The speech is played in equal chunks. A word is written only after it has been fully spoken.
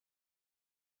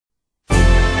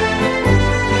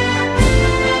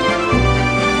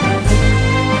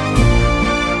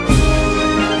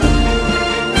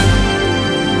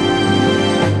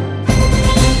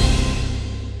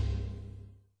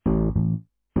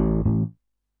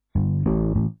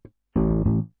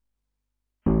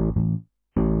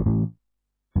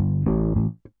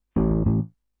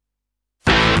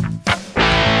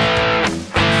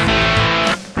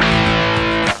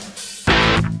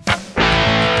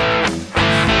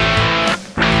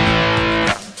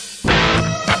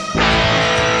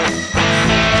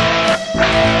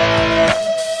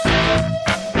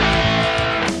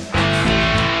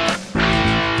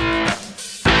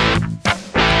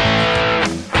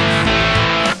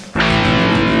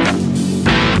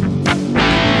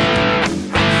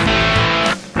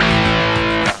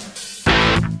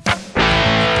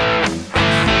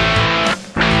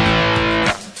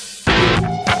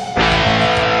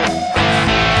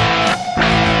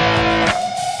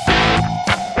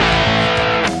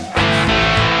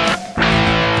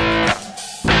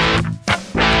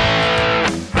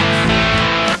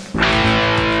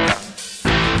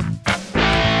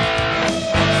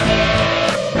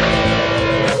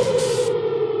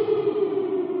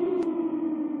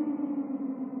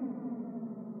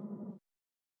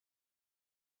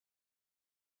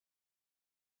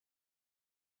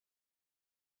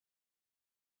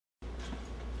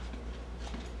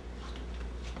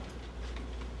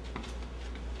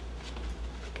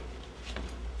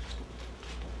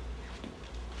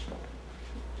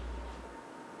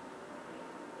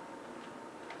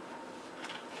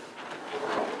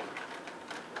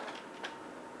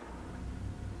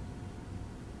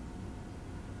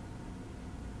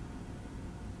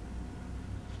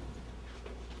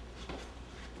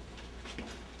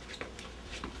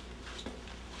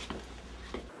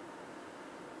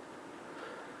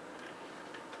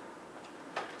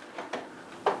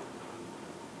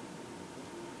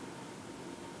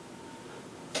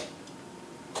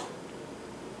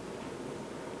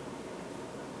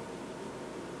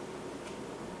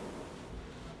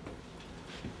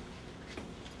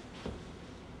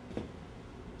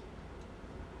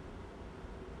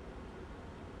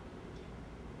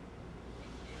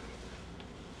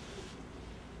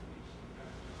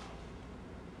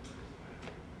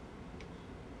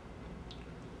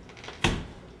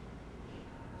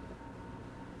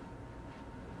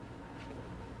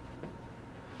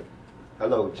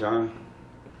Hello, John.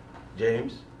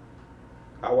 James,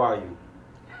 How are you?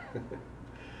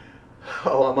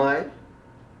 how am I?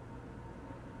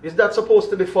 Is that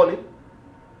supposed to be funny?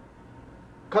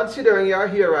 Considering you're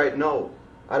here right now,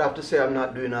 I'd have to say I'm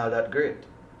not doing all that great.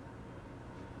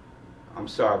 I'm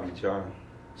sorry, John.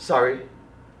 Sorry?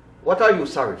 What are you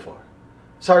sorry for?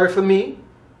 Sorry for me?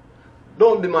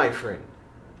 Don't be my friend.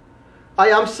 I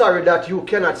am sorry that you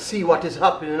cannot see what is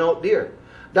happening out there.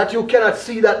 That you cannot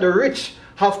see that the rich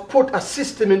have put a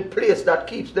system in place that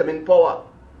keeps them in power.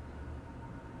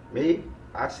 Me?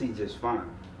 I see just fine.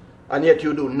 And yet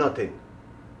you do nothing.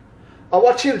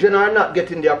 Our children are not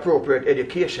getting the appropriate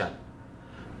education.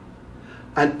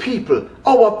 And people,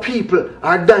 our people,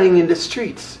 are dying in the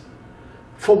streets.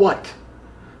 For what?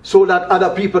 So that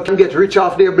other people can get rich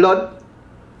off their blood?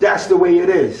 That's the way it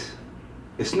is.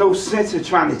 It's no sense in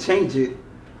trying to change it,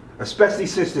 especially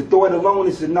since the thought alone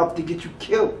is enough to get you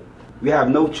killed. We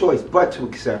have no choice but to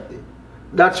accept it.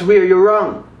 That's where you're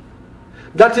wrong.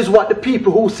 That is what the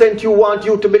people who sent you want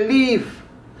you to believe.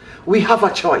 We have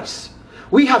a choice.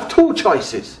 We have two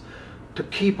choices. To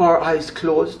keep our eyes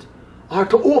closed or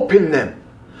to open them.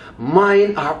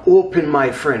 Mine are open,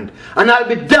 my friend. And I'll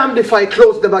be damned if I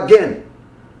close them again.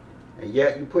 And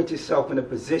yet you put yourself in a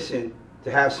position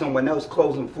to have someone else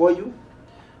close them for you?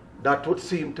 That would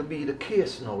seem to be the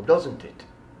case now, doesn't it?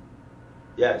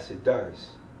 Yes, it does.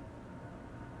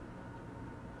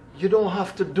 You don't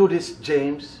have to do this,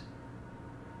 James.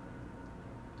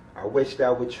 I wish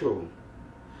that were true.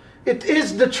 It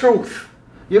is the truth.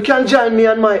 You can join me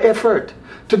on my effort.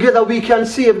 Together we can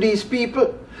save these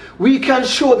people. We can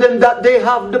show them that they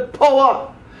have the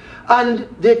power. And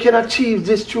they can achieve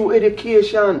this through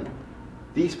education.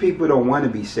 These people don't want to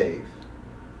be saved.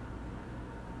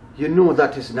 You know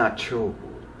that is not true.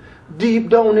 Deep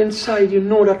down inside you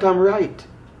know that I'm right.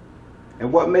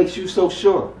 And what makes you so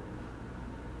sure?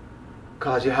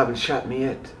 Because you haven't shot me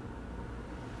yet.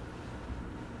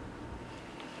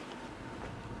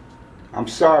 I'm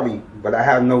sorry, but I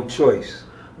have no choice.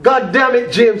 God damn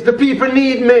it, James, the people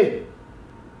need me.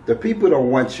 The people don't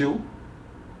want you.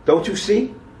 Don't you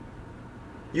see?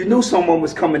 You knew someone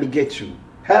was coming to get you.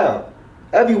 Hell,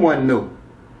 everyone knew.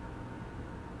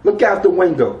 Look out the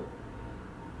window.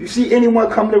 You see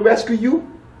anyone coming to rescue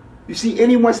you? You see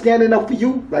anyone standing up for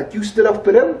you like you stood up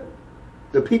for them?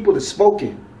 The people have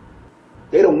spoken.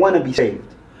 They don't want to be saved.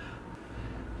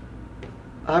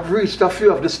 I've reached a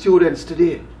few of the students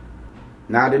today.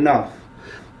 Not enough.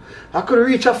 I could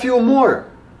reach a few more.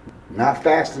 Not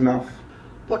fast enough.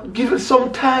 But give it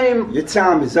some time. Your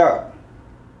time is up.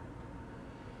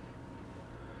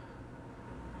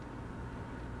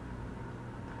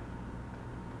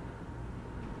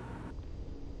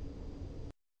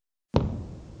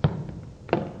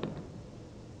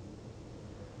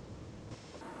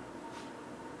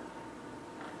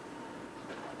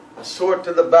 A sword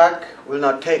to the back will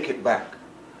not take it back.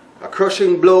 A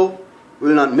crushing blow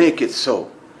will not make it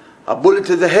so. A bullet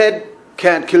to the head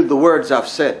can't kill the words I've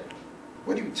said.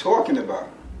 What are you talking about?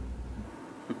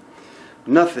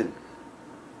 Nothing.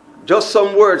 Just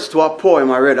some words to a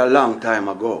poem I read a long time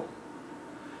ago.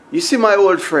 You see, my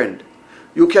old friend,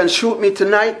 you can shoot me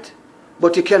tonight,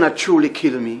 but you cannot truly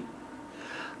kill me.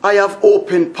 I have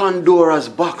opened Pandora's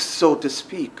box, so to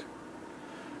speak.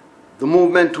 The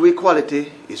movement to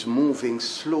equality is moving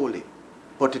slowly,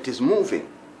 but it is moving.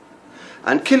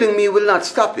 And killing me will not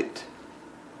stop it.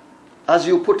 As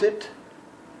you put it,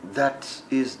 that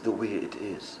is the way it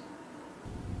is.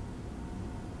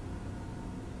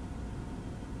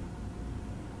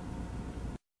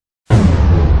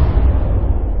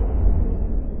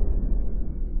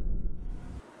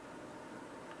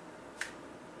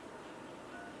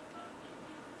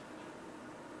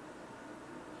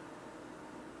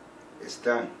 It's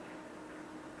done.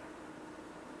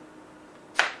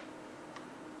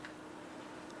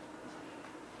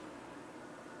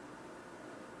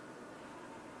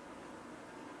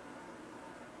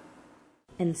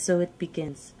 And so it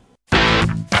begins.